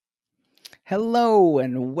Hello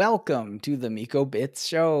and welcome to the Miko Bits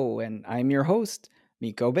show, and I'm your host,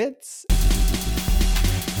 Miko Bits.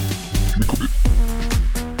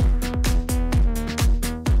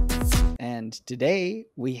 And today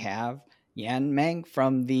we have Yan Meng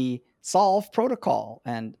from the SOLV Protocol,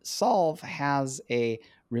 and SOLV has a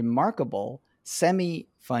remarkable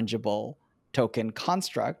semi-fungible token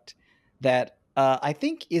construct that I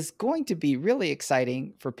think is going to be really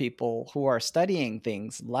exciting for people who are studying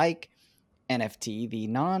things like NFT, the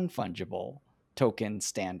non-fungible token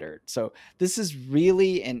standard. So this is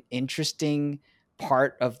really an interesting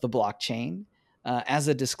part of the blockchain. As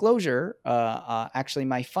a disclosure, actually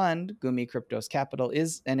my fund, Gumi Cryptos Capital,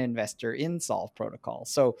 is an investor in SOLV Protocol.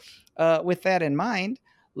 So with that in mind,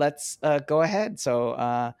 let's go ahead.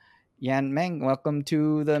 So Yan Meng, welcome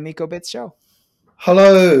to the Miko Bits show.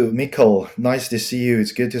 Hello, Miko. Nice to see you.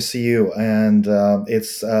 It's good to see you. And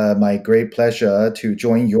it's my great pleasure to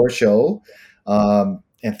join your show.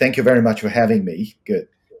 And thank you very much for having me. Good.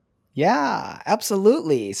 Yeah,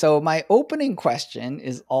 absolutely. So my opening question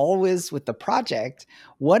is always with the project,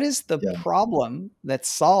 what is the Yeah. problem that's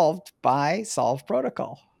solved by Solve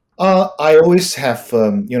Protocol? I always have,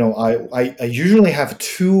 I usually have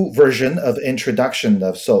two version of introduction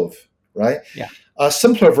of Solve, right? Yeah. A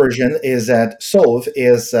simpler version is that Solve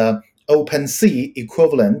is Opensea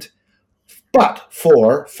equivalent, but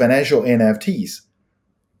for financial NFTs.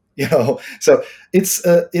 So it's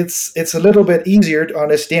a little bit easier to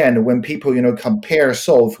understand when people compare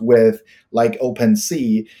Solve with like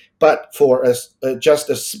OpenSea, but for just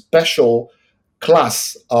a special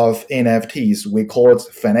class of NFTs, we call it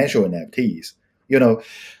financial NFTs.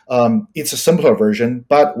 It's a simpler version,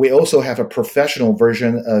 but we also have a professional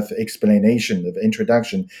version of explanation of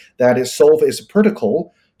introduction. That is, Solve is a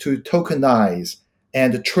protocol to tokenize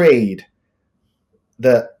and trade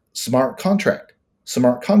the smart contracts.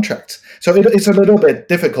 So it's a little bit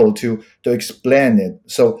difficult to explain it.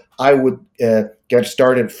 So I would get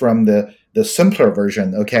started from the simpler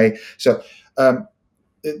version. Okay. So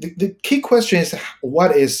the key question is,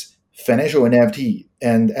 what is financial NFT?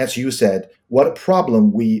 And as you said, what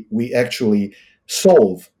problem we actually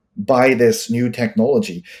solve by this new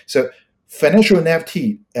technology? So financial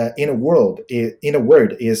NFT in a word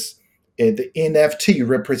is the NFT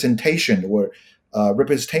representation or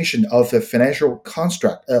representation of a financial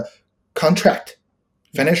contract,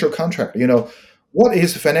 financial contract. What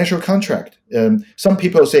is a financial contract? Some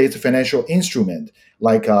people say it's a financial instrument,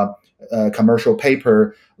 like commercial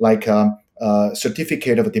paper, like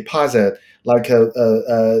certificate of deposit, like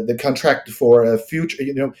the contract for a future,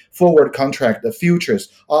 forward contract, the futures,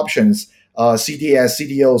 options, CDS,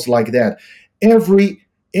 CDOs, like that. Every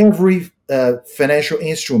financial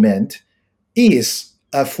instrument is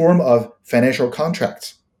a form of financial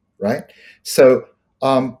contracts, right? So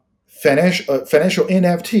financial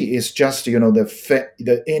NFT is just the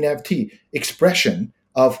NFT expression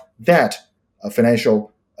of that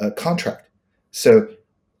financial contract. So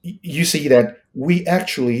you see that we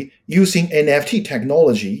actually using NFT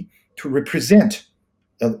technology to represent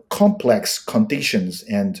complex conditions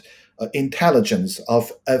and intelligence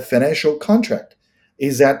of a financial contract.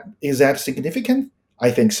 Is that significant? I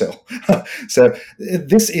think so. So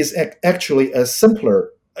this is actually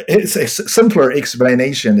it's a simpler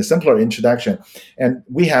explanation, a simpler introduction, and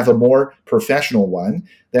we have a more professional one.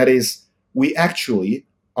 That is, we actually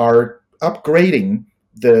are upgrading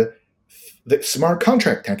the smart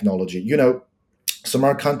contract technology.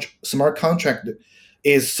 Smart contract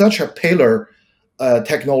is such a pillar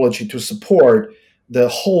technology to support the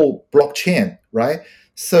whole blockchain, right?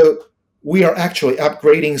 So we are actually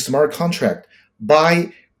upgrading smart contract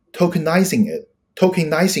by tokenizing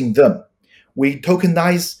them. We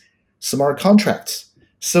tokenize smart contracts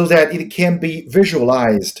so that it can be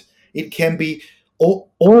visualized, it can be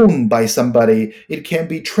owned by somebody, it can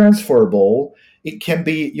be transferable, it can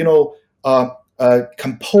be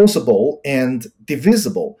composable and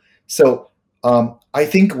divisible. So I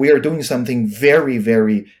think we are doing something very,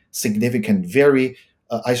 very significant, very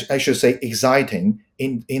I should say exciting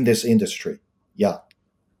in this industry. Yeah.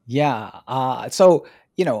 Yeah.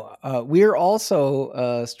 We're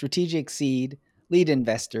also strategic seed lead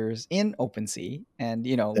investors in Opensea. And,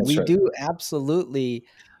 That's we right. do absolutely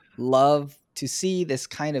love to see this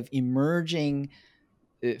kind of emerging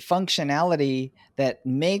functionality that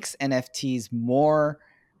makes NFTs more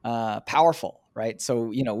powerful, right?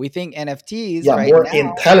 So, we think NFTs Yeah, right more now,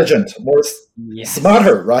 intelligent, more yes,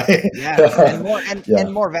 smarter, right? yes, and more Yeah,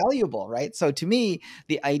 and more valuable, right? So to me,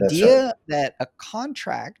 the that's right. idea that a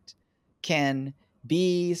contract can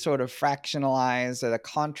be sort of fractionalized, that a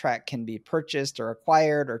contract can be purchased or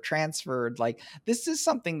acquired or transferred. Like this is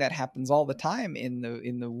something that happens all the time in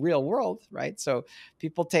the real world, right? So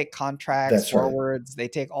people take contracts, That's right. forwards, they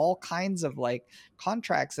take all kinds of like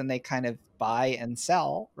contracts and they kind of buy and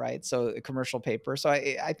sell, right? So commercial paper. So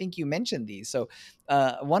I think you mentioned these. So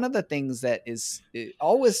one of the things that is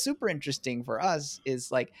always super interesting for us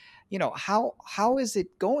is like, how is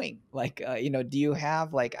it going? Like, do you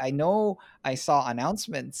have like, I know I saw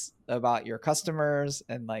announcements about your customers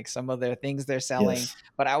and like some of their things they're selling, Yes.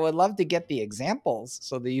 but I would love to get the examples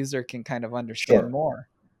so the user can kind of understand Sure. more.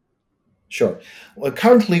 Sure. Well,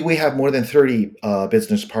 currently we have more than 30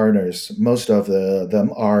 business partners. Most of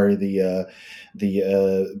them are the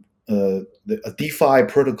DeFi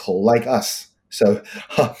protocol like us. So,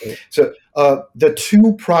 the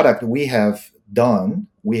two product we have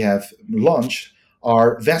launched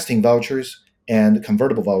are vesting vouchers and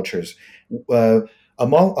convertible vouchers. Uh,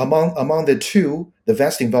 among the two, the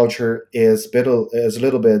vesting voucher is a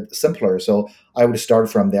little bit simpler. So I would start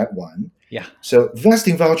from that one. Yeah. So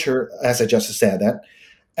vesting voucher, as I just said, that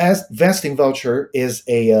as vesting voucher is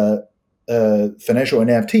a financial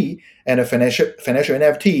NFT, and a financial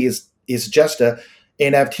NFT is just a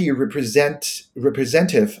NFT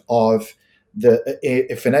representative of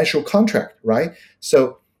a financial contract, right?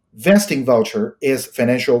 So vesting voucher is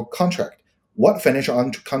financial contract. What financial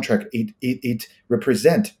contract it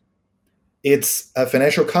represent? It's a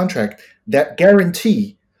financial contract that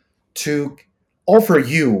guarantee to offer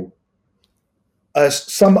you a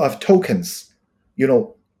sum of tokens, you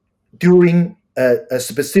know, during a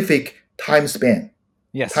specific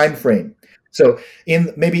Yes. time frame. So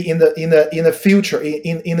in maybe in the future,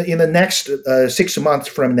 in the next 6 months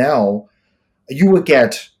from now, you will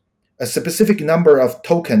get a specific number of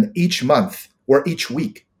token each month or each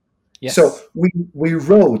week. So Yes. we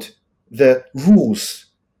wrote the rules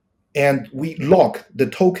and we lock the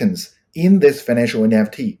tokens in this financial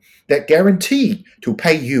NFT that guarantee to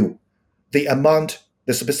pay you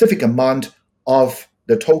the specific amount of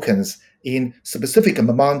the tokens in specific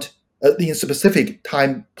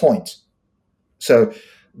time points. So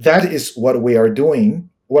that is what we are doing,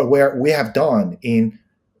 we have done in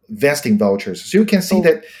vesting vouchers. So you can see So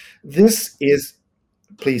that this is,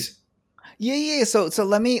 please, yeah. So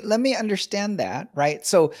let me understand that, right?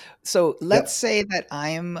 So let's yeah, say that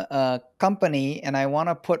I'm a company and I want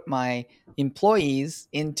to put my employees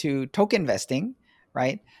into token vesting,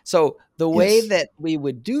 right? So the way yes, that we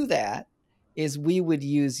would do that is we would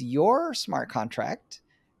use your smart contract,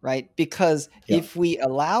 right? Because yeah, if we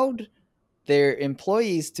allowed their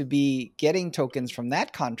employees to be getting tokens from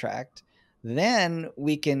that contract, then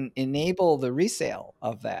we can enable the resale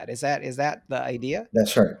of that. Is that the idea?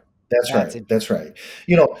 that's right. That's That's right. That's interesting. right.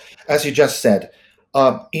 You know, as you just said,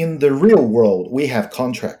 in the real world, we have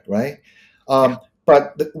contract, right? Yeah.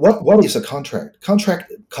 But what is a contract?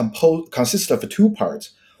 Contract consists of two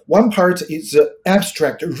parts. One part is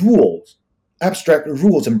abstract rules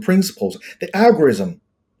and principles, the algorithm,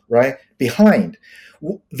 right, behind.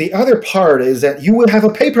 The other part is that you will have a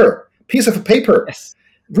piece of paper, Yes.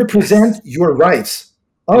 represent Yes. your rights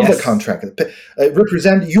of the Yes. contract,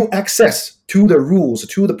 represent you access to the rules,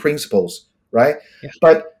 to the principles, right? Yeah.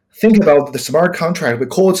 But think about the smart contract. We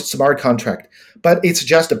call it smart contract, but it's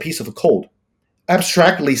just a piece of code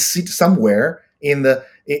abstractly sit somewhere in the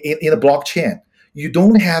blockchain. You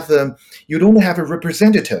don't have a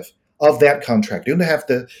representative of that contract. You don't have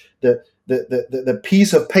the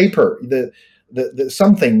piece of paper, the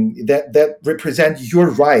something that represents your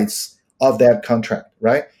rights of that contract,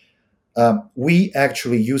 right? We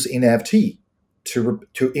actually use NFT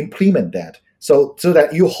to implement that. So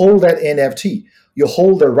that you hold that NFT, you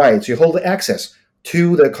hold the rights, you hold the access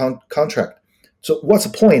to the contract. So what's the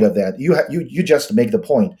point of that? You just make the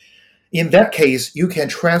point. In that case, you can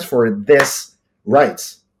transfer this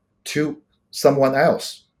rights to someone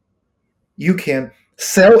else. You can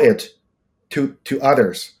sell it to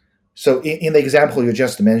others. So in the example you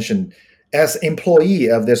just mentioned, as employee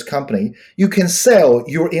of this company, you can sell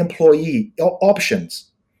your employee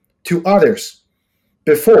options to others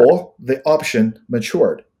before the option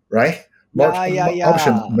matured, right? Yeah, yeah,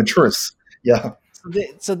 Option yeah. matures. Yeah,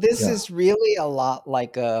 So this yeah, is really a lot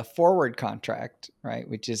like a forward contract, right?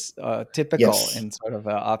 Which is typical yes, in sort of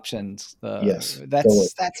options. yes, forward That's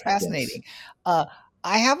contract, yes, fascinating. Uh,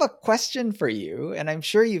 I have a question for you, and I'm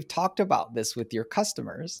sure you've talked about this with your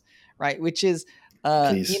customers, right? Which is,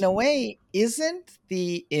 in please. a way, isn't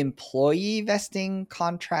the employee vesting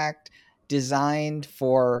contract designed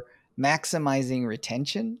for maximizing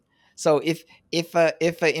retention? So if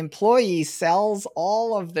an employee sells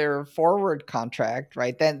all of their forward contract,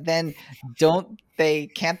 right, then don't they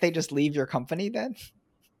can't they just leave your company then?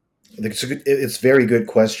 It's a very good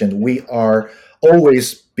question. We are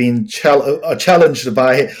always being challenged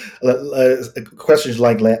by questions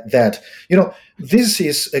like that. This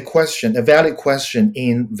is a valid question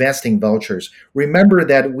in vesting vouchers. Remember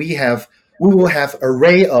that we will have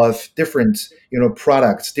array of different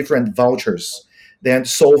products, different vouchers, that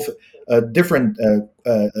solve different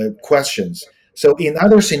questions. So in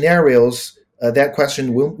other scenarios, that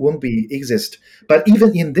question won't be exist. But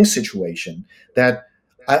even in this situation, that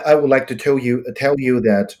I would like to tell you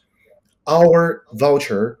that our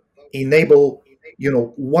voucher enable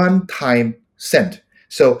one time send.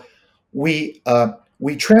 So we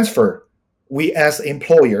transfer we as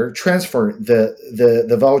employer transfer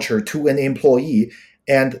the voucher to an employee,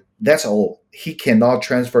 and that's all. He cannot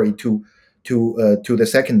transfer it to the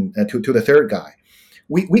second to the third guy.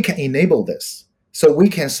 We can enable this, so we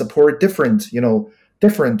can support different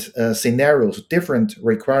scenarios, different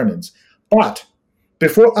requirements. But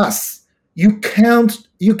before us, you can't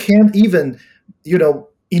even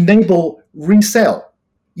enable resell.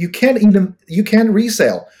 You can't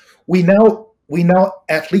resell. We now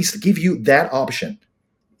at least give you that option.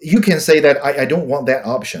 You can say that I don't want that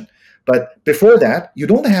option, but before that you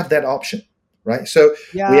don't have that option, right? So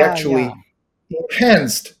we Yeah, yeah. actually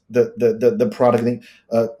enhanced the product.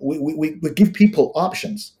 We give people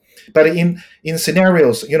options, but in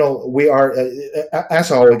scenarios, we are as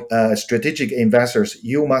our strategic investors,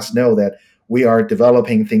 you must know that we are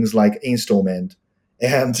developing things like installment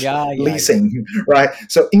and Yeah, yeah, yeah. leasing, right?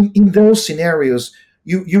 So in those scenarios,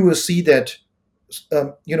 you will see that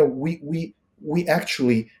we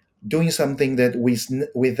actually doing something that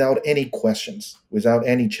without any questions, without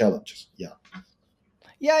any challenges. Yeah.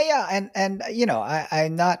 Yeah, yeah, and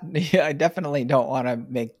I'm not. Yeah, I definitely don't want to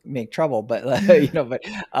make trouble, but but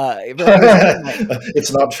representing my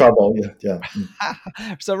It's not trouble. Yeah, yeah.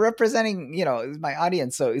 so representing my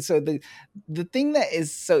audience. So the thing that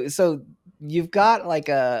is so you've got like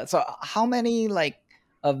so how many like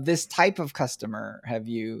of this type of customer have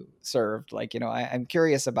you served? Like I'm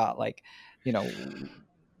curious about like you know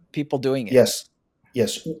people doing it. Yes,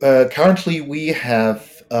 yes. Currently, we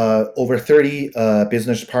have over 30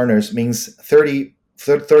 business partners, means 30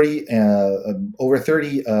 over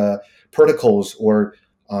 30 protocols or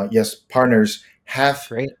yes, partners have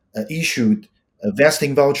Great. issued a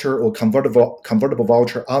vesting voucher or convertible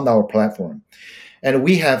voucher on our platform, and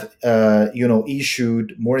we have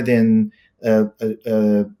issued more than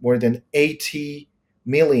 80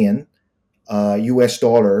 million US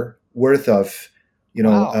dollar worth of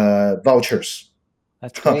Wow, vouchers.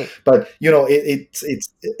 that's great. But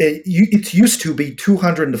it used to be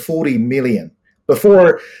 240 million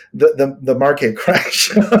before the market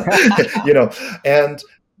crash. you know and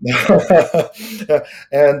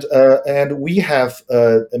and we have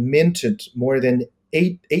minted more than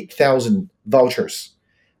 8,000 vouchers,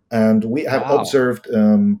 and we have Wow. observed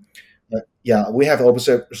yeah, we have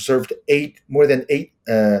observed more than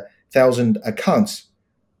 8,000 accounts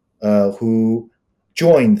who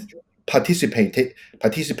joined participated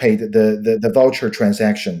the voucher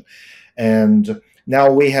transaction, and now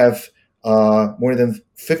we have more than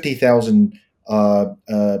 50,000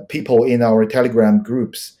 people in our Telegram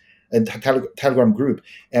groups and Telegram group,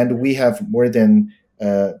 and we have more than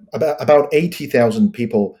about 80,000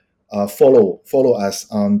 people follow us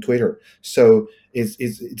on Twitter. So I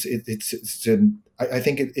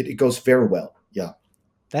think it goes very well. Yeah.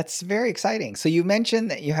 That's very exciting. So you mentioned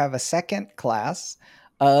that you have a second class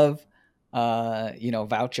of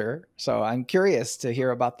voucher. So I'm curious to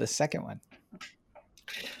hear about the second one.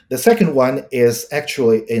 The second one is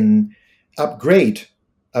actually an upgrade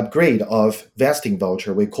upgrade of vesting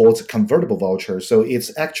voucher. We call it convertible voucher. So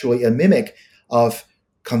it's actually a mimic of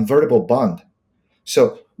convertible bond.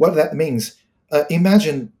 So what that means,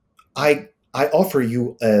 imagine I offer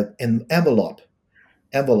you an envelope,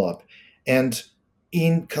 and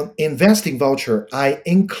in investing voucher, I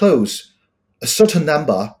enclose a certain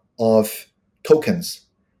number of tokens,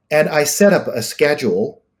 and I set up a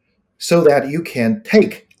schedule so that you can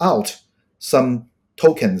take out some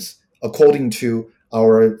tokens according to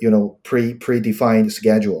our predefined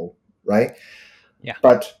schedule, right? Yeah.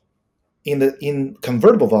 But in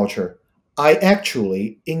convertible voucher, I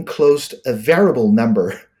actually enclosed a variable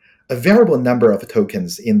number of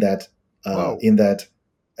tokens Whoa. in that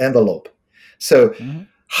envelope. So Hmm.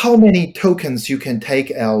 how many tokens you can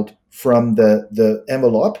take out from the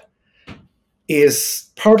envelope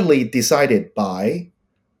is partly decided by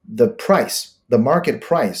the price, the market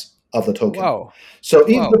price of the token. Whoa. So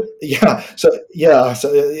if Whoa.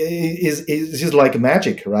 it's just like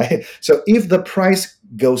magic, right? So if the price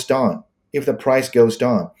goes down,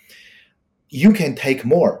 you can take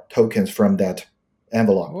more tokens from that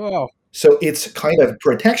envelope. Whoa. So it's kind of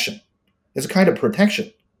protection. It's a kind of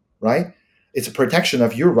protection, right? It's a protection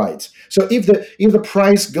of your rights. So if the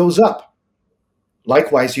price goes up,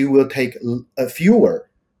 likewise you will take a fewer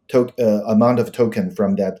amount of token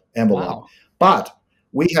from that envelope. Wow. But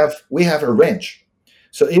we have a range.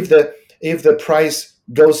 So if the price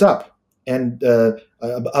goes up and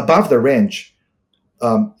above the range,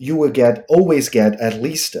 you will always get at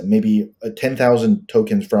least maybe 10,000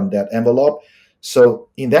 tokens from that envelope. So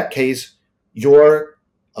in that case, your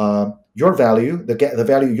value, the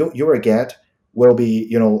value you will get, will be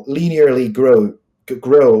linearly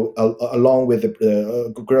grow along with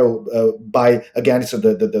the grow by against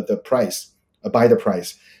the price, by the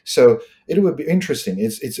price. So it would be interesting.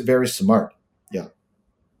 It's very smart. Yeah.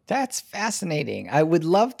 That's fascinating. I would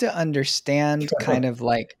love to understand kind of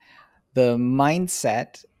like the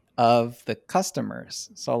mindset of the customers.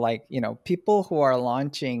 So, like, people who are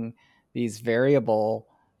launching these variable,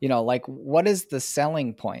 like, what is the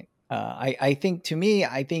selling point? I think, to me,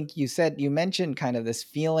 I think you mentioned kind of this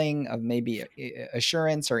feeling of maybe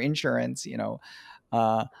assurance or insurance,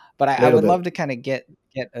 uh, but I Little would love bit. to kind of get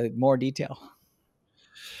more detail.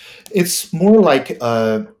 It's more like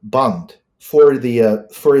a bond for the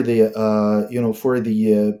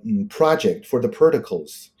project, for the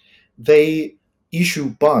protocols. They issue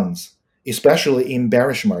bonds, especially in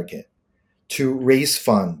bearish market, to raise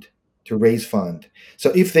fund,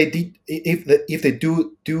 So if they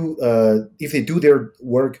do their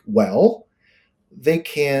work well, they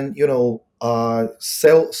can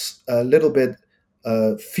sell a little bit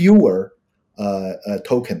fewer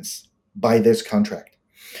tokens by this contract.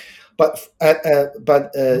 But Oh,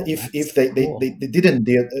 if that's they cool. didn't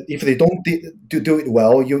if they don't do it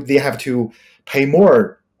well, they have to pay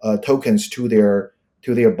more tokens to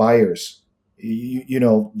their buyers.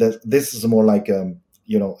 That this is more like a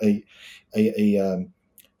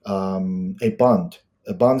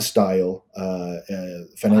a bond style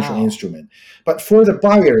financial Wow. instrument. But for the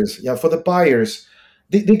buyers,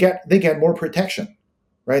 they get more protection,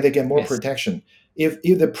 right? They get more Yes. protection. If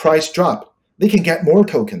the price drop, they can get more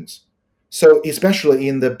tokens. So especially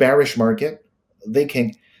in the bearish market, they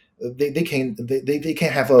can they can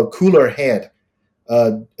have a cooler head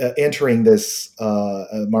entering this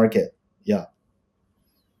market. Yeah.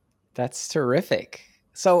 That's terrific.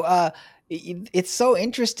 So, it's so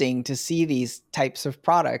interesting to see these types of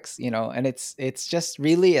products, and it's just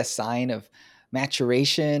really a sign of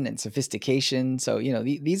maturation and sophistication. So,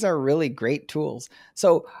 these are really great tools.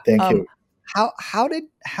 So, Thank um, you. how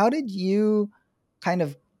did you kind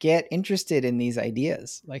of get interested in these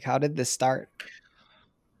ideas? Like, how did this start?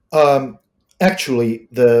 Um, Actually,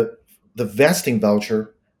 the vesting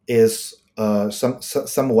voucher is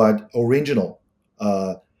somewhat original.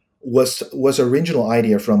 Was original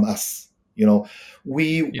idea from us.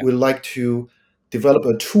 We Yeah, would like to develop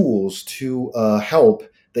a tools to help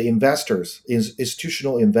the investors,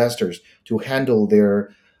 institutional investors, to handle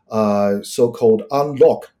their so-called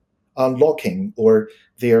unlocking or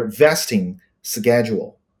their vesting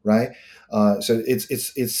schedule, right? So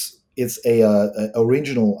it's a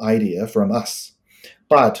original idea from us,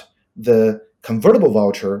 but the convertible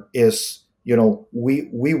voucher is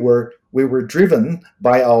we were driven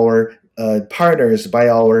by our partners, by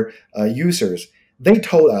our users. They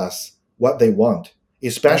told us what they want,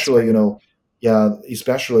 that's especially great. yeah,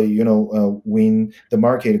 especially when the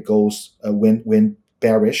market goes when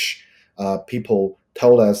bearish. People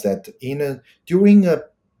told us that during a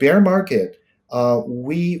bear market,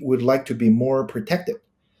 we would like to be more protected.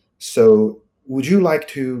 So, would you like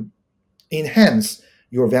to enhance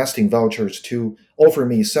your vesting vouchers to offer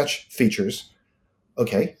me such features?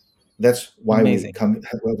 Okay, that's why we Amazing. come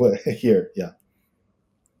here. Yeah.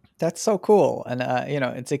 That's so cool. And,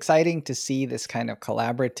 it's exciting to see this kind of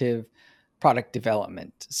collaborative product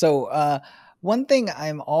development. So, one thing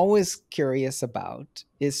I'm always curious about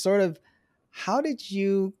is sort of, how did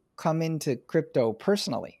you come into crypto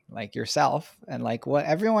personally, like yourself? And like, what,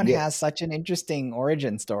 everyone Yeah. has such an interesting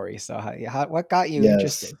origin story. So, what got you Yes.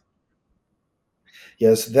 interested?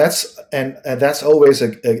 Yes. And that's always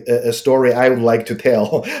a story I would like to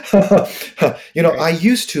tell. I Great.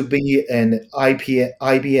 used to be an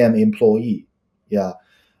IBM employee. Yeah.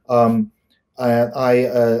 Um,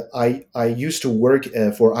 I used to work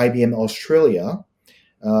for IBM Australia.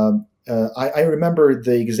 I remember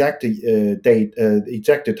the exact date. The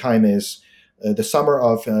exact time is the summer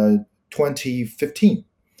of 2015.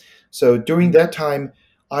 So during Mm. that time,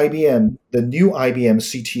 IBM, the new IBM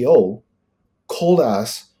CTO, called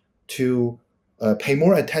us to pay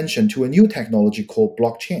more attention to a new technology called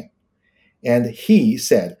blockchain. And he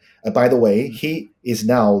said, by the way, Mm. he is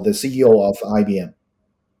now the CEO of IBM.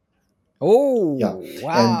 Yeah, Oh, and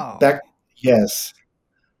wow. yes,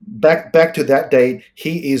 back to that date,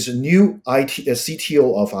 he is new IT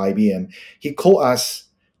CTO of IBM. He called us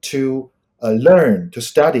to learn to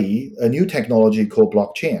study a new technology called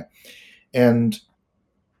blockchain, and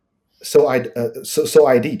so I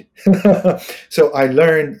did. So I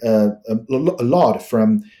learned a lot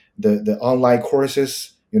from the online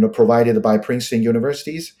courses, provided by Princeton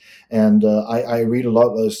universities, and I read a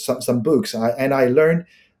lot of some books, and I learned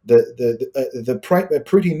the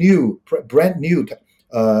pretty new brand new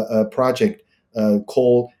project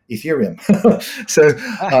called Ethereum. So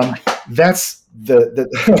that's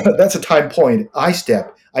that's a time point I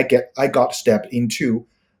got stepped into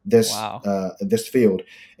Wow. this field.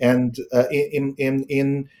 And in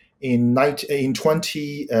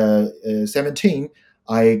 2017,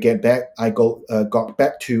 I got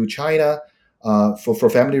back to China for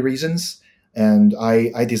family reasons, and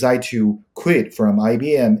I decided to quit from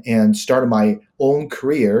IBM and start my own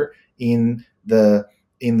career in the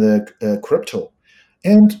crypto.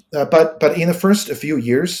 And but in the first few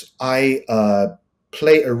years, I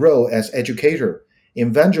play a role as educator,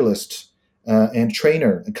 evangelist, and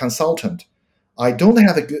trainer, and consultant. I didn't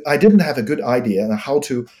have a good idea on how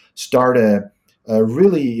to start a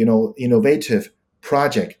really innovative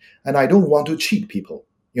project, and I don't want to cheat people.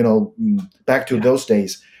 Back to Yeah. those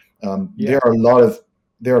days, Yeah. there are a lot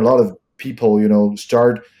of people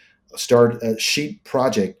start a sheet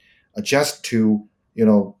project just to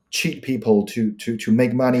cheat people to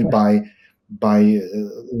make money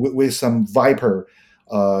with some viper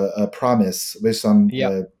promise, with some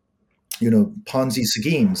Yep. Ponzi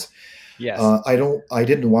schemes. Yes. I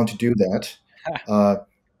didn't want to do that. Uh,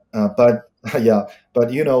 but yeah,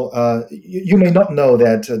 but you may not know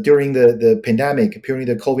that during the pandemic, during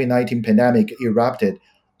the COVID-19 pandemic erupted,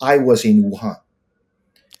 I was in Wuhan.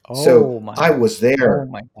 So Oh my. I was Oh there.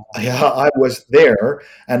 my gosh. Yeah, I was there,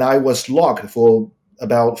 and I was locked for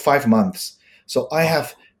about 5 months. So I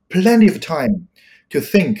have Oh, plenty of time to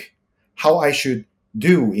think how I should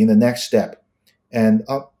do in the next step. And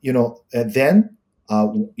and then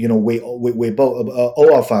we both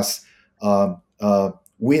all of us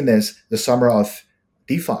witnessed the summer of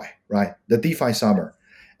DeFi, right? The DeFi summer,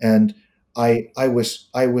 and I was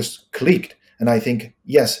clicked, and I think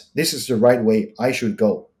yes, this is the right way. I should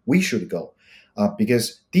go. We should go,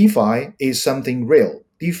 because DeFi is something real.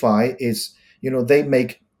 DeFi is they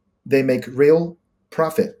make real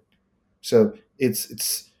profit. So it's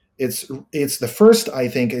the first, I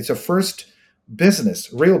think it's the first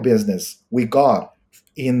real business we got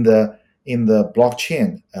in the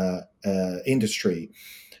blockchain industry.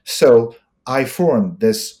 So I formed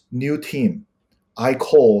this new team. I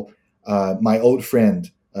call my old friend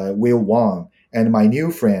Will Wang and my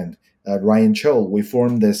new friend Ryan Cho. We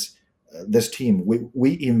formed this team.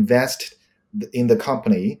 We invest in the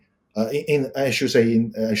company. I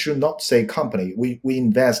should not say company. We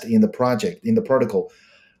invest in the project, in the protocol,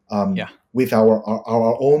 yeah. with our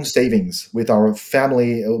own savings, with our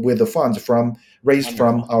family, with the funds raised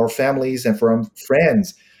from Wonderful. our families and from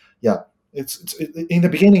friends. Yeah, in the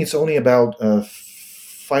beginning it's only about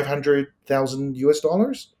 500,000 US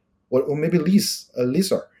dollars, or maybe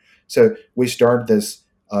lesser. So we started this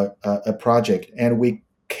a project, and we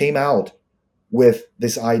came out with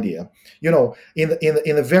this idea. In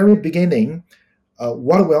the very beginning,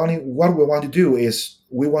 what we want to do is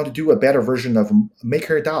we want to do a better version of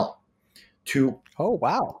MakerDAO to Oh,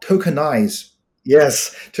 wow. tokenize,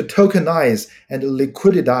 yes, to tokenize and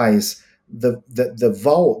liquidize the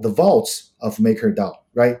vaults of MakerDAO.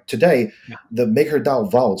 Right today, Yeah. the MakerDAO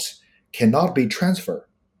vaults cannot be transferred.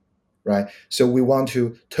 Right, so we want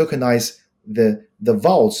to tokenize the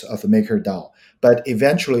vaults of MakerDAO. But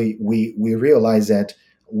eventually, we realize that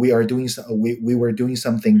we were doing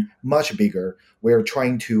something much bigger. We are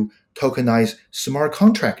trying to tokenize smart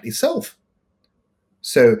contract itself.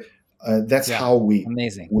 So that's Yeah. how we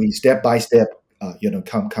Amazing. we step by step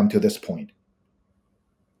come to this point.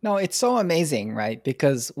 No, it's so amazing, right?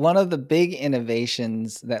 Because one of the big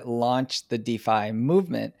innovations that launched the DeFi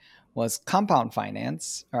movement was compound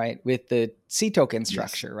finance, right? With the C token Yes,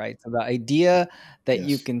 structure, right? So the idea that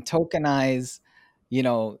you yes, can tokenize,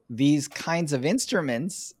 these kinds of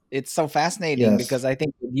instruments, it's so fascinating yes, because I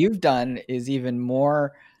think what you've done is even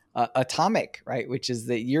more atomic, right? Which is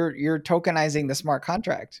that you're tokenizing the smart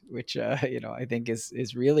contract, which I think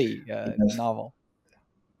is really yes. novel.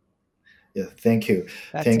 Yeah, thank you,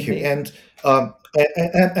 That's thank you. And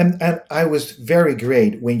amazing. and I was very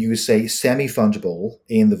great when you say semi fungible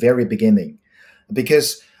in the very beginning,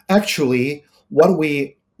 because actually what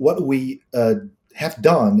we have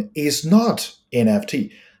done is not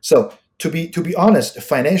NFT. So to be honest,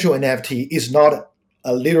 financial NFT is not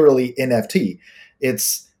a literally NFT.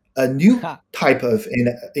 It's a new Ha.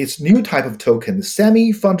 it's new type of token,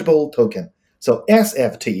 semi fungible token. So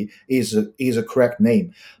SFT is a correct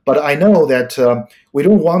name, but I know that we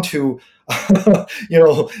don't want to,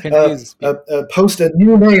 Confuse people. post a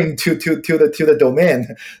new name to the domain.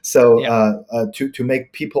 So Yeah. to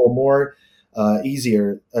make people more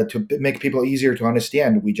easier to make people easier to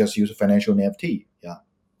understand, we just use a financial NFT. Yeah.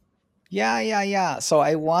 Yeah, yeah, yeah. So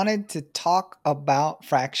I wanted to talk about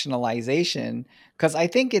fractionalization because I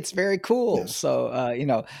think it's very cool. Yes. So,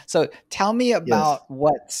 so tell me Yes. about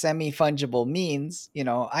what semi-fungible means.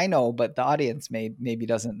 I know, but the audience maybe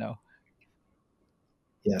doesn't know.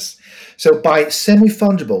 Yes. So by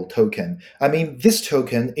semi-fungible token, I mean this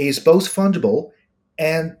token is both fungible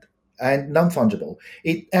and non-fungible.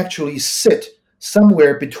 It actually sit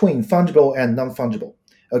somewhere between fungible and non-fungible.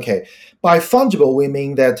 Okay. By fungible, we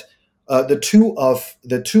mean that the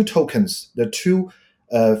two tokens, the two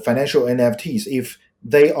financial NFTs, if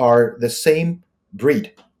they are the same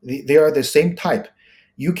breed, they are the same type,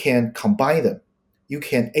 you can combine them, you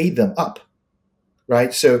can add them up,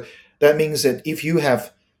 right? So that means that if you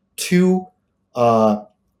have two uh,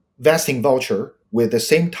 vesting voucher with the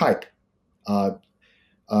same type, uh,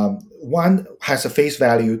 one has a face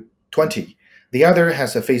value 20, the other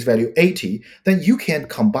has a face value 80, then you can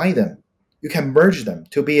combine them. You can merge them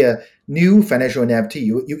to be a new financial NFT.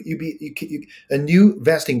 A new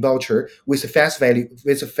vesting voucher with a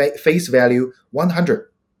face value 100.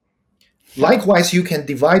 Likewise, you can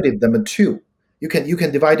divide them in two. You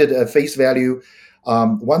can divide it a face value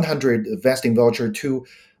 100 vesting voucher to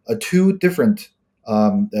two different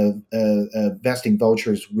vesting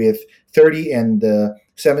vouchers with 30 and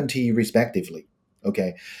 70 respectively.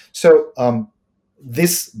 Okay, so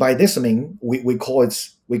this by this I mean we call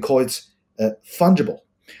it fungible,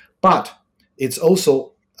 but it's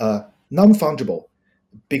also non fungible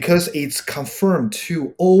because it's conformed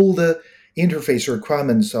to all the interface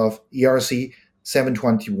requirements of ERC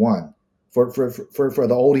 721. For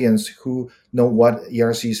the audience who know what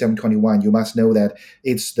ERC 721, you must know that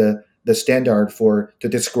it's the standard for to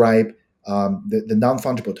describe the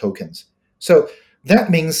non-fungible tokens. So that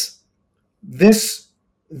means this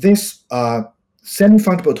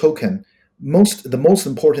semi-fungible token, the most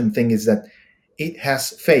important thing is that it has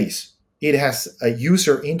face, it has a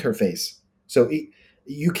user interface. So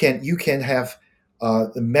you can have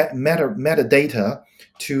the metadata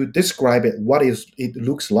to describe what it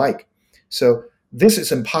looks like. So this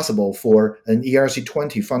is impossible for an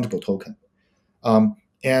ERC20 fungible token.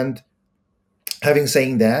 And having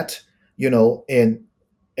saying that, in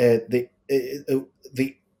the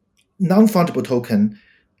non-fungible token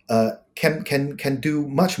can do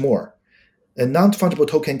much more. A non-fungible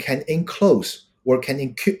token can enclose or can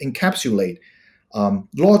encapsulate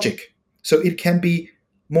logic, so it can be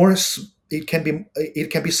more. It can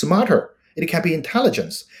be smarter. It can be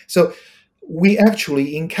intelligence. So we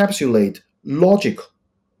actually encapsulate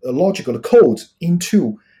logical codes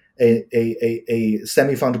into a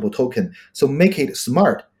semi-fungible token. So make it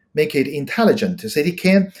smart, make it intelligent, so it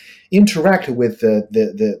can interact with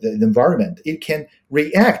the environment. It can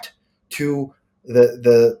react to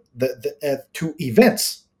to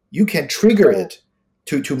events. You can trigger So, it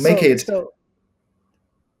to make so, it. so,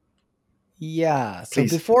 yeah. So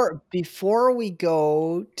Please. before we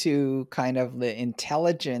go to kind of the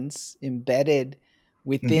intelligence embedded Hmm.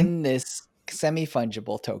 within this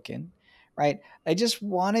semi-fungible token, right? I just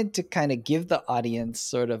wanted to kind of give the audience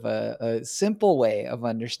sort of a simple way of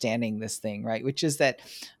understanding this thing, right? Which is that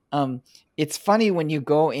um it's funny when you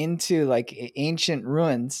go into like ancient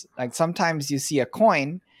ruins, like sometimes you see a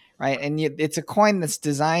coin, right? And it's a coin that's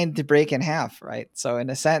designed to break in half, right? So in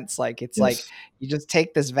a sense, like it's like Yes. you just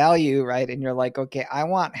take this value, right, and you're like, okay, I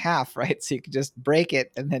want half, right? So you can just break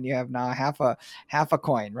it and then you have now half a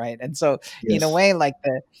coin, right? And so in a Yes. way, like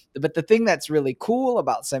but the thing that's really cool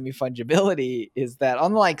about semi-fungibility is that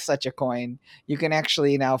unlike such a coin, you can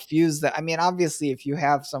actually now fuse the, I mean, obviously if you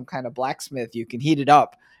have some kind of blacksmith, you can heat it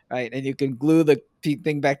up, right, and you can glue the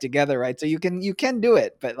thing back together, right? So you can do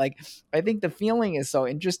it, but like I think the feeling is so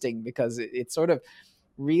interesting because it sort of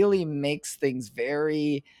really makes things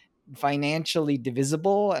very financially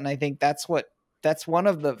divisible, and I think that's what that's one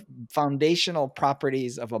of the foundational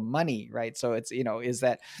properties of a money, right? So it's, is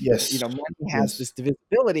that, Yes. money has Yes. this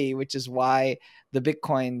divisibility, which is why the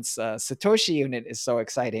Bitcoin's Satoshi unit is so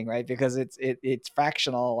exciting, right? Because it's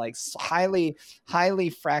fractional, like highly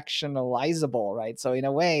fractionalizable, right? So in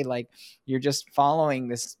a way, like you're just following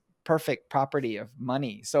this perfect property of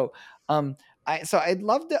money. So I'd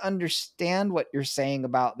love to understand what you're saying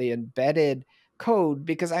about the embedded code,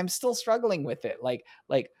 because I'm still struggling with it. Like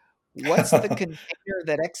what's the container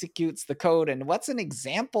that executes the code, and what's an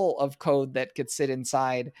example of code that could sit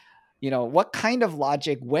inside? What kind of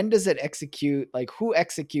logic? When does it execute? Like who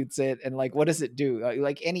executes it, and like what does it do?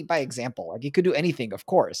 Like any by example. Like it could do anything, of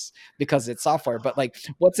course, because it's software. But like,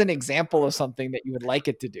 what's an example of something that you would like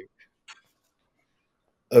it to do?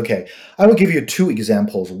 Okay, I will give you two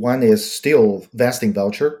examples. One is still vesting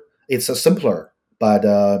voucher. It's a simpler, but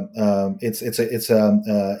it's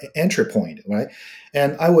a entry point, right?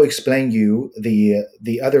 And I will explain you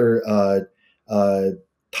the other uh,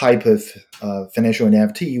 type of financial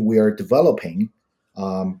NFT we are developing.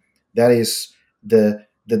 Um, that is the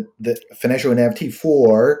financial NFT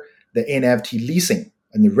for the NFT leasing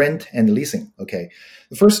and rent and leasing. Okay,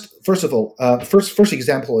 first of all, first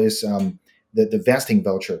example is. The vesting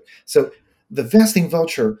voucher. So the vesting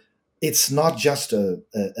voucher, it's not just a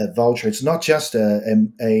voucher. It's not just a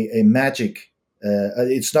magic.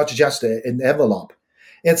 It's not just an envelope.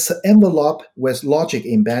 It's an envelope with logic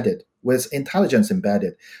embedded, with intelligence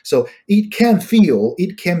embedded. So it can feel,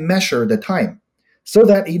 it can measure the time, so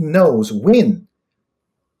that it knows when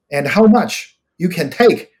and how much you can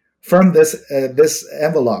take from this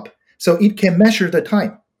envelope. So it can measure the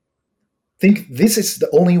time. Think this is the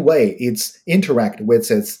only way it's interact with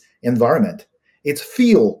its environment. It's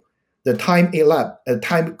feel the time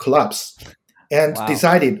collapse and Wow.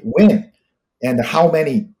 decided when and how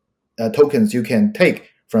many tokens you can take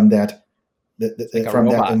from It's like a from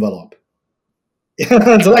that robot. envelope.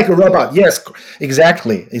 It's like a robot. Yes,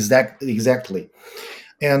 exactly, exactly.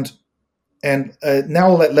 And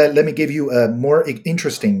now let me give you a more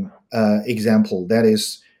interesting example. That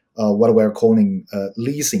is what we're calling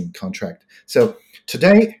leasing contract. So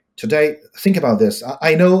today, think about this.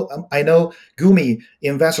 I know Gumi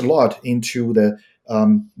invests a lot into the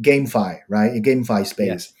GameFi, right? GameFi space.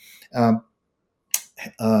 Yes. Um,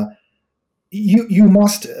 uh, you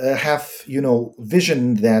must have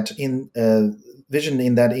vision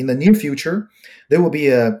in that in the near future there will be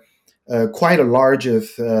a quite a large of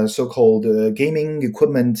so-called gaming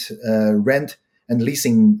equipment rent and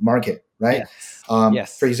leasing market, right? Yes. For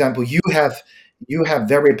Yes. example, you have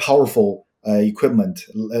very powerful equipment.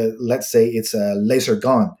 Let's say it's a laser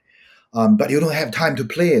gun, but you don't have time to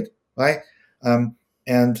play it, right?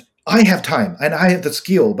 And I have time and I have the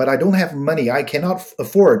skill, but I don't have money. I cannot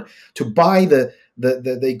afford to buy the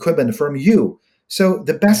equipment from you. So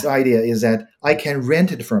the best Yeah. idea is that I can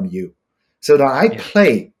rent it from you, so that I Yeah.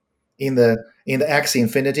 play in the X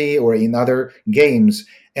Infinity or in other games,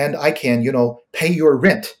 and I can pay your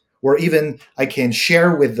rent, or even I can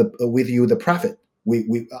share with you the profit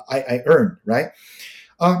I earn, right?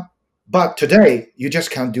 Uh, but today you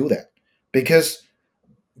just can't do that, because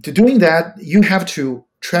to doing that you have to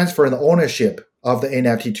transfer the ownership of the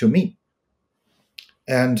NFT to me.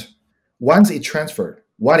 And once it transferred,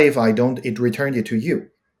 what if I don't it returned it to you?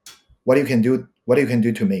 What you can do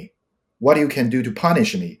to me? What you can do to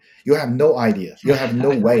punish me? You have no idea. You have no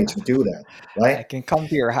way to do that, right? I can come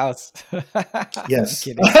to your house. I'm Yes.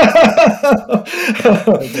 kidding.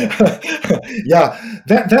 Okay. Yeah,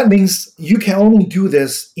 that means you can only do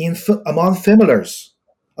this among familiars,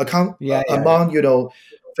 Yeah, yeah, yeah. among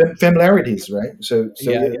familiarities, right?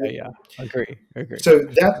 Yeah, yeah, yeah. Agree. Agree. So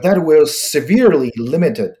that will severely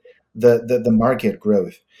limited the market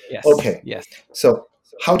growth. Yes. Okay, Yes. so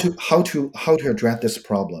how to address this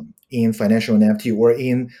problem in financial NFT or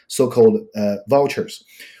in so-called vouchers?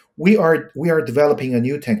 We are developing a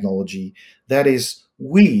new technology that is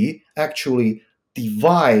we actually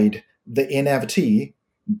divide the NFT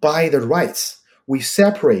by the rights. We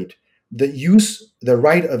separate the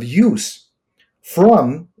right of use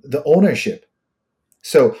from the ownership.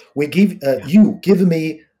 So we Yeah. you give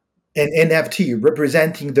me an NFT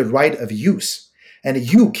representing the right of use, and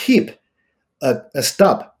you keep a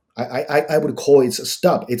stub. I would call it a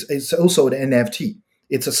stub. It's also an NFT.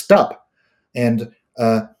 It's a stub, and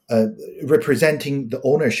representing the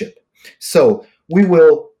ownership. So we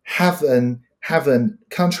will have an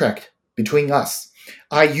contract between us.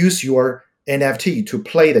 I use your NFT to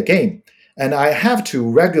play the game, and I have to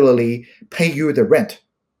regularly pay you the rent.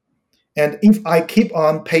 And if I keep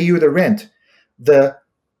on pay you the rent, the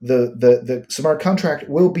the smart contract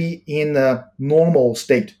will be in a normal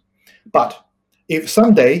state. But If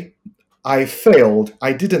someday I failed,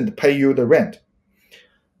 I didn't pay you the rent,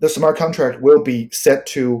 the smart contract will be set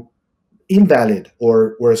to invalid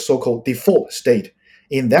or so-called default state.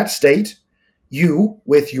 In that state, you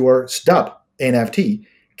with your stub NFT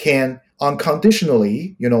can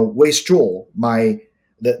unconditionally, withdraw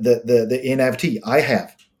the NFT I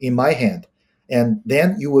have in my hand, and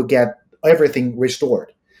then you will get everything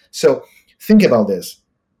restored. So think about this: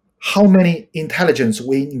 how many intelligence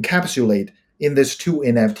we encapsulate in these two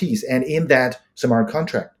NFTs and in that smart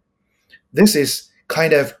contract. This is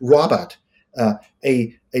kind of robot, uh,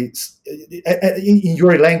 in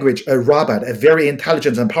your language, a robot, a very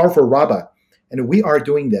intelligent and powerful robot, and we are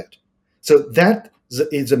doing that. So that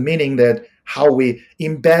is a meaning that how we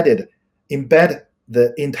embed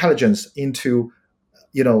the intelligence into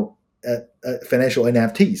financial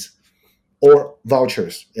NFTs or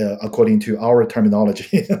vouchers, according to our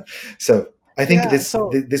terminology. So I think Yeah.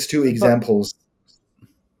 So, these two but examples,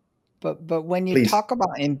 but when you please. talk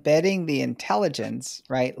about embedding the intelligence,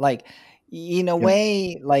 right? Like in a Yeah.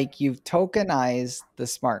 way, like you've tokenized the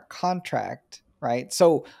smart contract, right?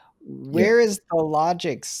 So Yeah. where is the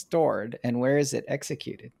logic stored and where is it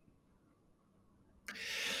executed?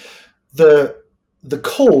 the the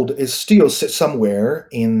code is still sitting somewhere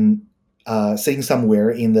in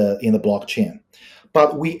the blockchain,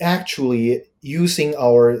 but we actually using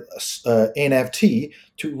our NFT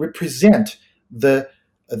to represent the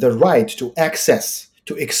right to access,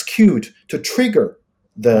 to execute, to trigger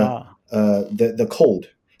the Ah, the code.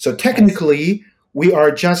 So I see. technically, we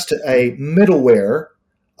are just a middleware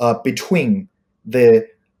between the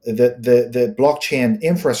the blockchain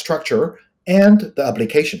infrastructure and the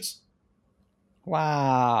applications.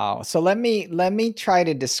 Wow. So let me try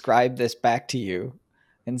to describe this back to you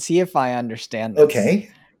and see if I understand this, Okay,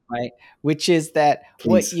 right? Which is that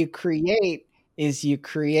what please. you create is you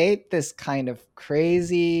create this kind of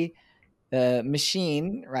crazy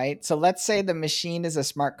machine, right? So let's say the machine is a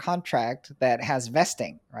smart contract that has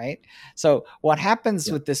vesting, right? So what happens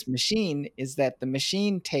Yeah, with this machine is that the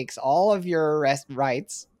machine takes all of your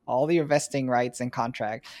rights, all your vesting rights and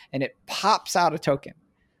contract, and it pops out a token,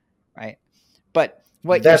 right? But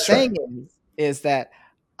what you're that's right. saying is that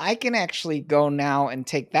I can actually go now and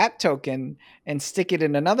take that token and stick it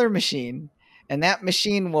in another machine, and that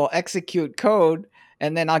machine will execute code,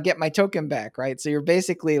 and then I'll get my token back, right? So you're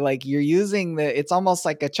basically like you're using it's almost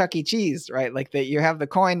like a Chuck E. Cheese, right? Like that you have the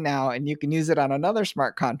coin now and you can use it on another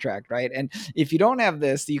smart contract, right? And if you don't have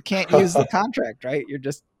this, you can't use the contract, right? You're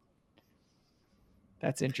just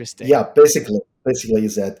that's interesting. Yeah, basically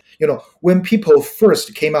is that when people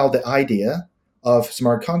first came out the idea of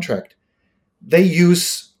smart contract, they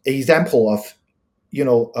use example of you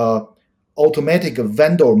know uh, automatic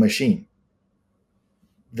vendor machine,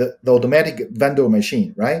 the automatic vendor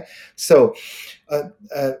machine, right? So uh,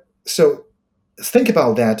 uh, so think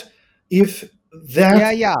about that. If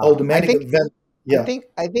Yeah, that yeah. I automatic think event, I yeah, think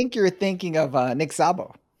I think you're thinking of Nick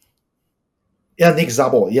Szabo. yeah, Nick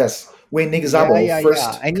Szabo, yes, when Nick Yeah, Szabo yeah,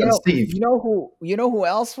 yeah. first And conceived, you know who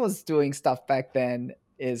else was doing stuff back then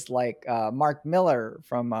is like Mark Miller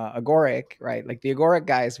from Agoric, right? Like the Agoric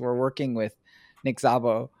guys were working with Nick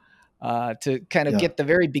Szabo to kind of yeah, get the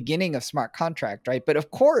very beginning of smart contract, right? But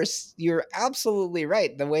of course, you're absolutely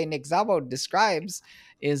right. The way Nick Szabo describes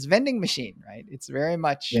is vending machine, right? It's very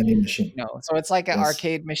much vending machine, so it's like an yes,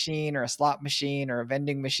 arcade machine or a slot machine or a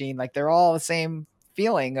vending machine. Like they're all the same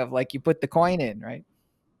feeling of like you put the coin in, right?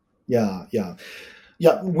 yeah, yeah.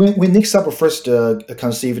 Yeah, when Nick Szabo first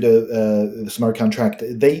conceived the smart contract,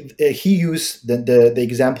 he used the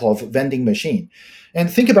example of vending machine,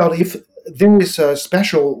 and think about if there is a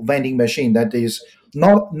special vending machine that is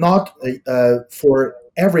not for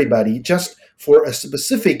everybody, just for a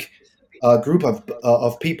specific group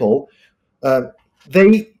of people. Uh,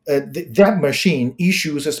 that machine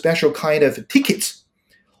issues a special kind of tickets.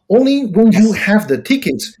 Only when you Yes. have the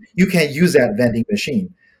tickets, you can use that vending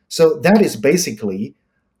machine. So that is basically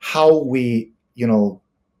how we,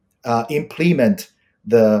 implement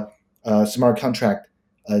the smart contract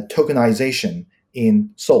tokenization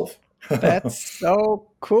in Solve. That's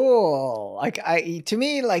so cool. Like to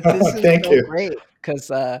me, like this is Thank so you. great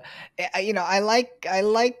because I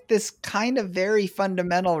like this kind of very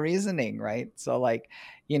fundamental reasoning, right? So like,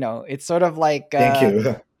 It's sort of like Thank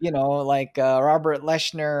you. Robert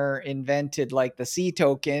Leshner invented like the C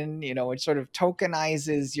token, which sort of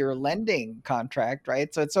tokenizes your lending contract,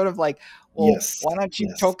 right? So it's sort of like, well, Yes, why don't you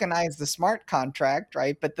yes. tokenize the smart contract,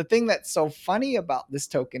 right? But the thing that's so funny about this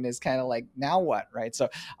token is kind of like, now what, right? So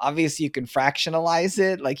obviously you can fractionalize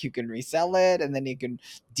it, like you can resell it, and then you can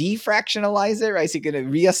defractionalize it, right? So you can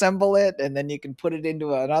reassemble it, and then you can put it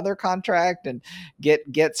into another contract and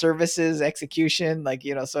get services execution,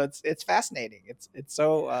 so it's fascinating.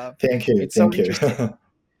 Thank you. It's so Thank you. interesting.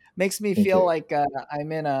 Makes me Thank feel you. like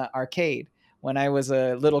I'm in a arcade. When I was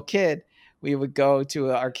a little kid, we would go to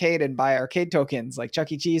an arcade and buy arcade tokens, like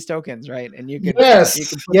Chuck E. Cheese tokens, right? And you can Yes,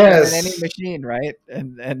 put them in any yes, machine, right?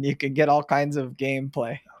 And you can get all kinds of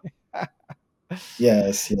gameplay.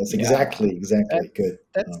 yes, yes. Yeah. Exactly, exactly. That's Good.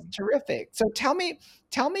 that's terrific. So tell me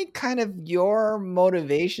kind of your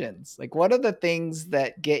motivations. Like, what are the things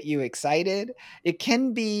that get you excited? It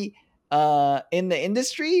can be in the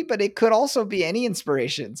industry, but it could also be any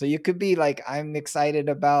inspiration. So you could be like, I'm excited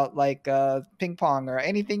about like ping pong or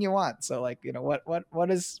anything you want. So like,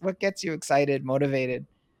 what gets you excited, motivated?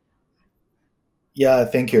 Yeah,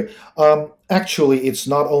 thank you. Actually, it's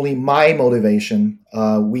not only my motivation.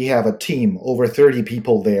 We have a team, over 30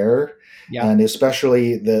 people there, Yeah. and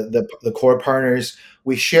especially the core partners.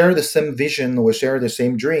 We share the same vision. We share the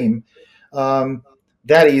same dream. Um,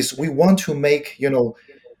 that is, we want to make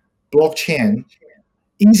blockchain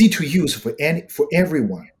easy to use for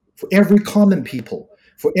everyone, for every common people,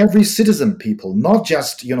 for every citizen people, not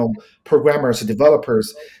just programmers,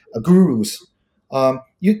 developers, gurus.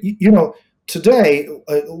 Today,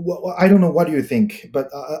 I don't know what you think, but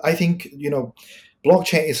I think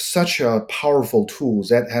blockchain is such a powerful tool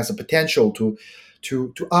that has a potential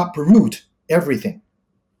to uproot everything,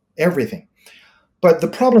 everything. But the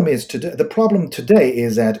problem today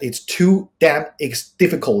is that it's too damn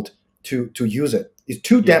difficult to use it. It's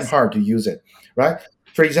too damn Yes. hard to use it, right?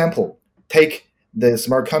 For example, take the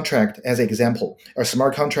smart contract as an example. A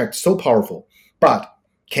smart contract so powerful, but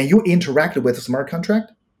can you interact with a smart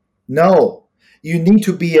contract? No. You need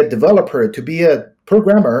to be a developer, to be a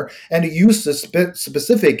programmer, and use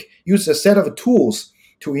use a set of tools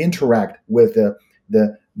to interact with the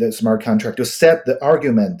smart contract, to set the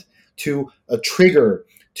argument, to trigger,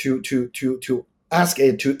 to ask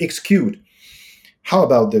it to execute. How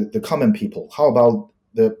about the common people? How about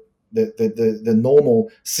the normal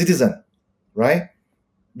citizen, right?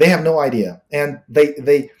 They have no idea, and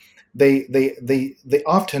they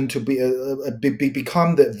often to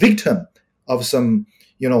become the victim of some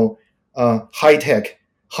high tech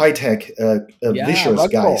Yeah, vicious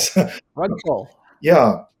rug pull. guys. Rug pull.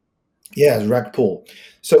 Yeah, yeah, rug pull.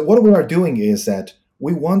 So what we are doing is that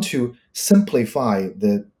we want to simplify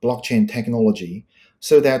the blockchain technology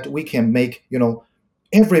so that we can make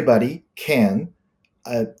everybody can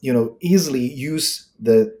easily use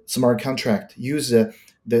the smart contract, use the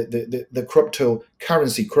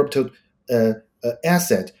cryptocurrency, crypto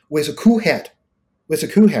asset with a cool head. With a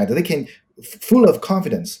cool head, they can full of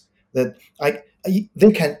confidence that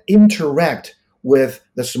they can interact with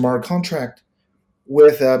the smart contract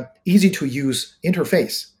with a easy to use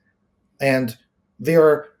interface, and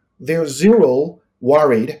they're zero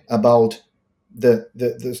worried about the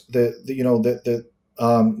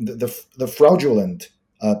fraudulent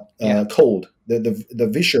Yeah. code, the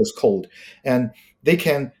vicious code, and they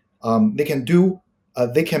can do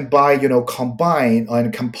they can buy combine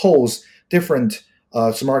and compose different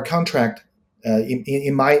smart contract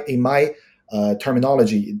in my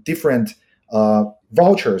terminology, different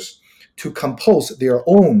vouchers to compose their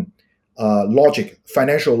own logic,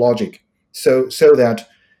 financial logic, so that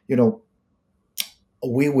you know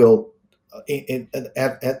we will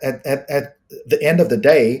at the end of the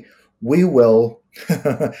day we will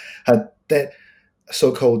have that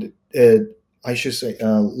so-called I should say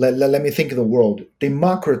let me think of the word,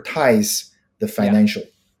 democratize the Yeah. financial,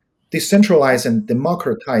 decentralize and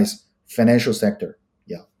democratize financial sector.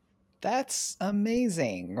 Yeah. That's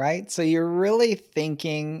amazing, right? So you're really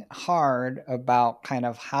thinking hard about kind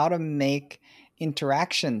of how to make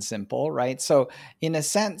interaction simple, right? So in a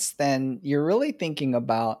sense, then you're really thinking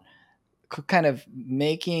about kind of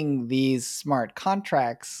making these smart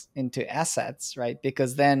contracts into assets, right?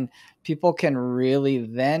 Because then people can really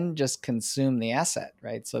then just consume the asset,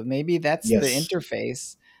 right? So maybe that's the Yes,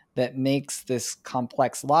 interface that makes this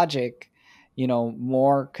complex logic,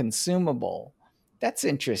 more consumable. That's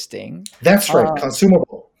interesting. that's right, Uh,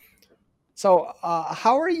 consumable. so,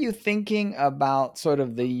 how are you thinking about sort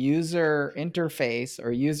of the user interface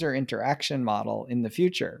or user interaction model in the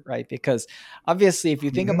future, right? Because obviously, if you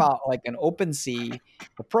think Mhm. about like an OpenSea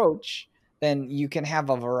approach, then you can have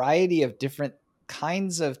a variety of different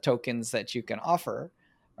kinds of tokens that you can offer,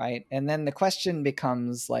 right? And then the question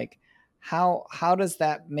becomes like, how does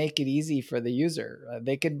that make it easy for the user?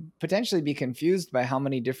 They could potentially be confused by how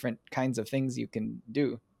many different kinds of things you can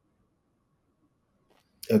do.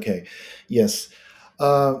 Okay, yes.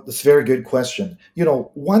 It's a very good question.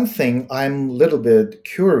 One thing I'm a little bit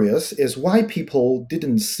curious is why people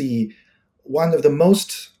didn't see one of the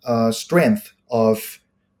most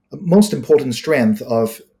important strength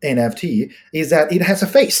of NFT is that it has a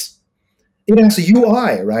face. It has a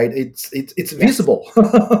UI, right? It's Yes. visible.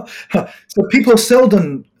 So people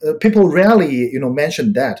rarely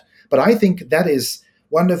mention that, but I think that is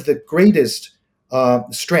one of the greatest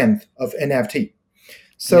strength of NFT.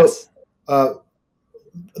 So Yes. uh,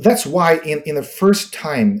 that's why in the first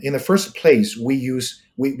place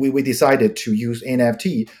we decided to use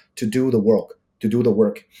NFT to do the work.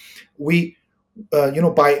 We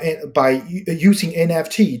by using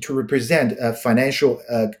NFT to represent a financial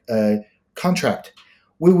contract,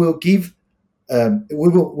 we will give we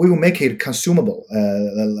will make it consumable,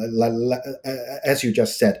 as you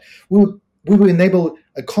just said. We will enable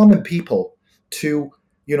a common people to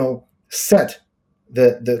set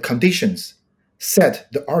the conditions, set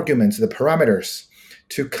the arguments, the parameters,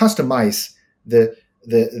 to customize the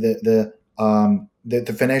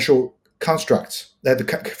financial constructs,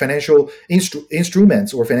 the financial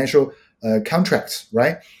instruments or financial contracts,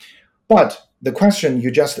 right? But the question you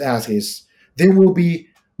just asked is, there will be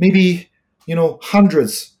maybe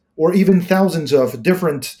hundreds or even thousands of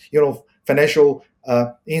different financial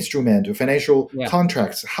instrument or financial Yeah.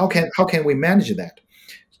 contracts. How can we manage that?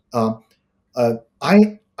 Uh,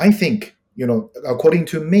 I think according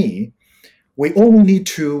to me, we only need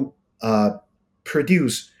to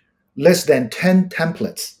produce less than 10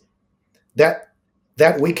 templates that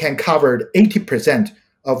we can cover 80%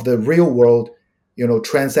 of the real world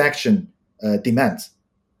transaction demands.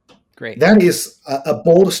 Great. That is a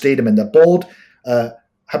bold statement, a bold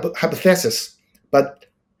hypothesis, but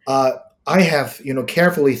I have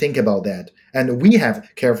carefully think about that, and we have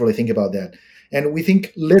carefully think about that, and we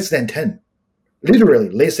think less than 10, literally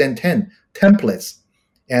less than 10 templates,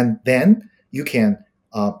 and then you can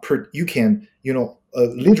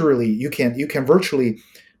literally you can virtually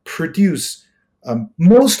produce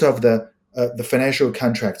most of the financial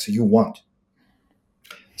contracts you want.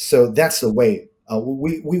 So that's the way.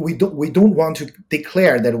 We don't want to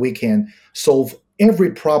declare that we can solve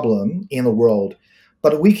every problem in the world,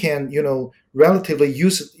 but we can relatively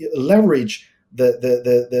leverage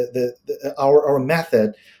our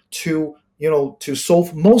method to to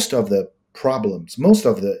solve most of the problems, most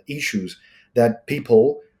of the issues that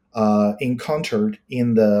people encountered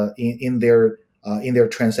in their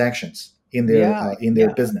transactions, Yeah. in their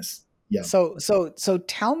Yeah. business. Yeah. So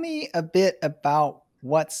tell me a bit about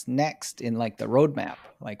what's next in like the roadmap.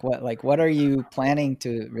 Like what are you planning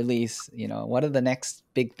to release? What are the next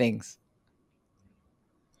big things?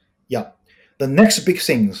 Yeah. The next big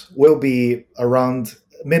things will be around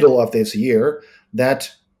middle of this year.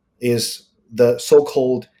 That is the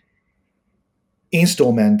so-called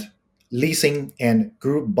installment leasing and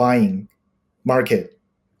group buying market.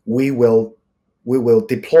 We will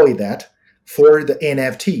deploy that for the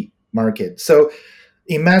NFT market. So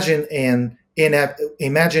imagine an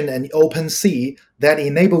Opensea that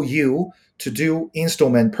enable you to do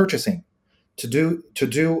installment purchasing, to do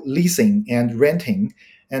leasing and renting,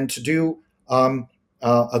 and to do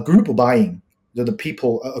a group buying. A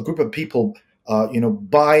group of people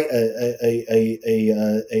buy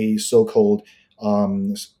a so-called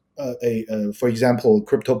for example,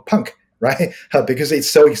 crypto punk, right? Because it's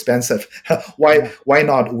so expensive. why Yeah. why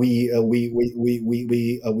not we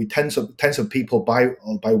tens of people buy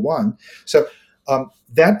one. So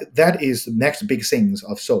that is the next big things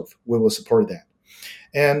of SOLV. We will support that.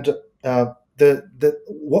 And the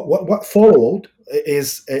what followed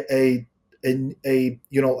is a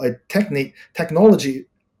technology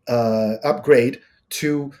upgrade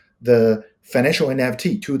to the financial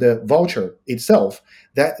NFT, to the voucher itself.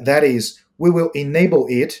 That is, we will enable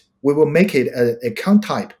it. We will make it a account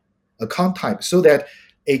type, so that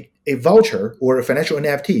a voucher or a financial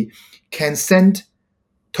NFT can send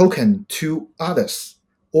token to others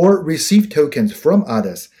or receive tokens from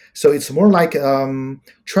others. So it's more like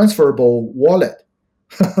transferable wallet.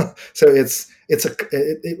 So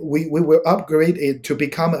we will upgrade it to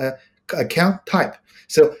become a account type.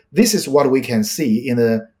 So this is what we can see in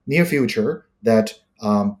the near future that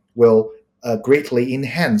will greatly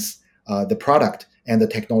enhance the product and the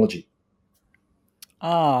technology.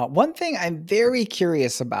 One thing I'm very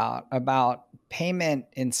curious about payment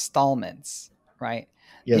installments, right?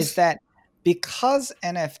 Is Yes. that because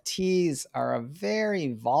NFTs are a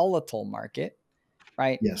very volatile market,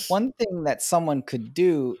 right? Yes. One thing that someone could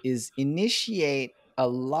do is initiate a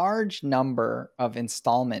large number of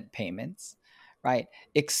installment payments, right?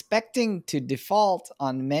 Expecting to default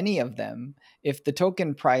on many of them if the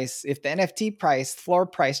token price, if the NFT price, floor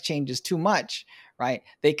price changes too much, right?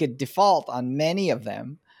 They could default on many of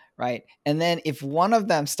them, right? And then if one of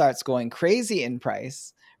them starts going crazy in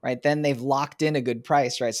price, right, then they've locked in a good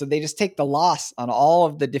price, right? So they just take the loss on all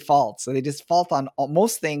of the defaults. So they just default on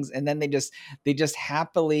most things, and then they just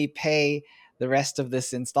happily pay the rest of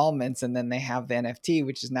this installments, and then they have the NFT,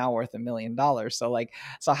 which is now worth $1 million. So like,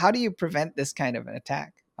 so how do you prevent this kind of an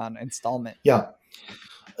attack on installment? Yeah.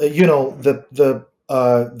 The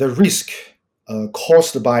risk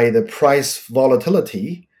caused by the price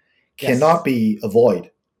volatility cannot Yes. be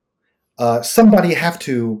avoided. Somebody have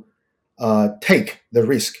to take the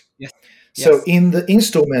risk. Yes. So Yes. in the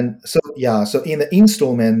installment, so in the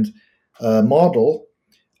installment model,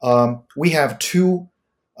 we have two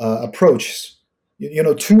approaches.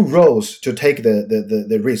 Two roles to take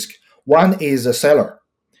the risk. One is a seller.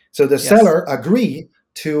 So the Yes. seller agree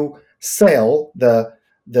to sell the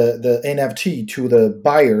NFT to the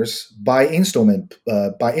buyers by installment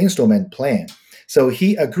plan. So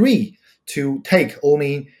he agreed to take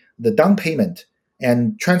only the down payment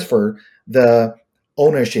and transfer the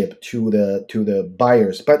ownership to the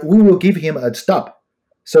buyers. But we will give him a stop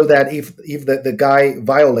so that if the guy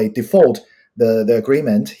violate default the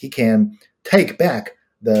agreement, he can take back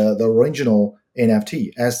the original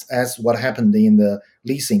NFT as what happened in the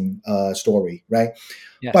leasing story, right?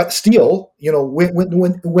 Yes. But still,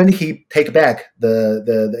 when he take back the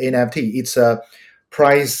NFT, it's a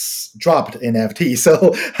price dropped NFT,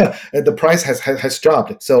 so the price has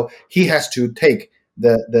dropped, so he has to take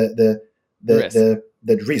The risk.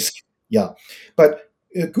 the risk. Yeah, but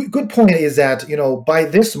a good point is that by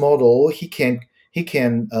this model he can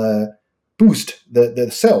boost the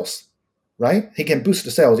sales, right? He can boost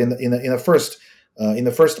the sales in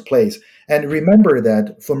the first place. And remember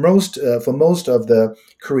that for most of the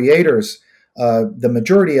creators, the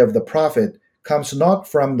majority of the profit comes not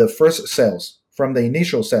from the first sales, from the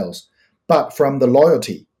initial sales, but from the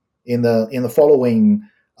loyalty in the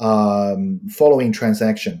following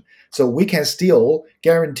transaction. So we can still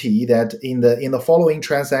guarantee that in the following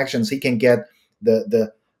transactions he can get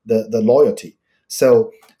the loyalty.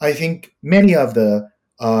 So I think many of the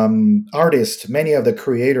artists, many of the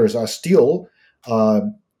creators are still uh,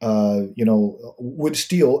 would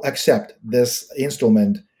still accept this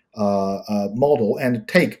instrument model and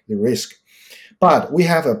take the risk. But we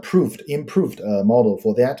have a improved model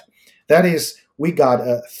for that. That is, we got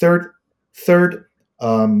a third,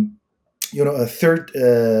 um, a third.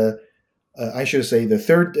 I should say the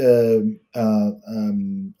third,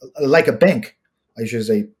 like a bank. I should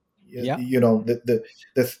say, Yeah. the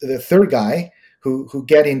third guy who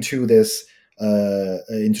get into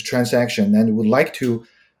transaction and would like to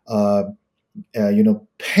uh,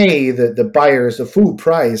 pay the buyers the full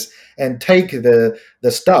price and take the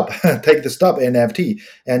stub take the stub NFT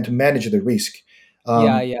and to manage the risk. Yeah. Um,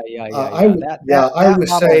 Yeah. Yeah. Yeah. I Yeah. would That yeah that I that would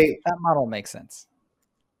model say that model makes sense.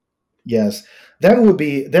 yes. That would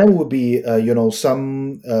be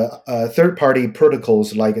some third party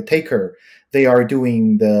protocols like Taker. They are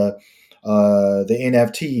doing the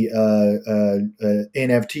NFT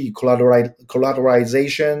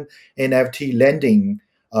collateralization, NFT lending,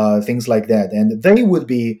 things like that, and they would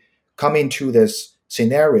be coming to this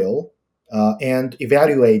scenario and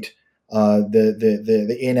evaluate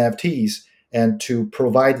the NFTs and to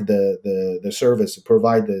provide the service,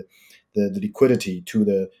 provide the liquidity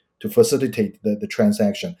to facilitate the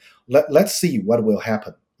transaction. Let's see what will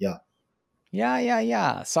happen. Yeah. Yeah, yeah,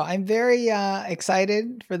 yeah. So I'm very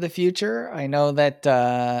excited for the future. I know that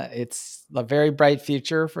it's a very bright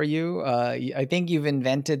future for you. I think you've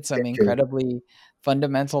invented some Thank you. incredibly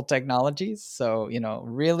fundamental technologies. So,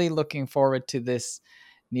 really looking forward to this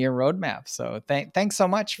near roadmap. So, thanks so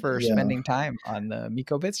much for Yeah. spending time on the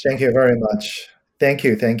Miko Bits Thank show. you very much. Thank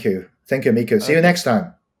you. Thank you. Thank you, Miko. See you Okay. next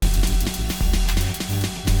time.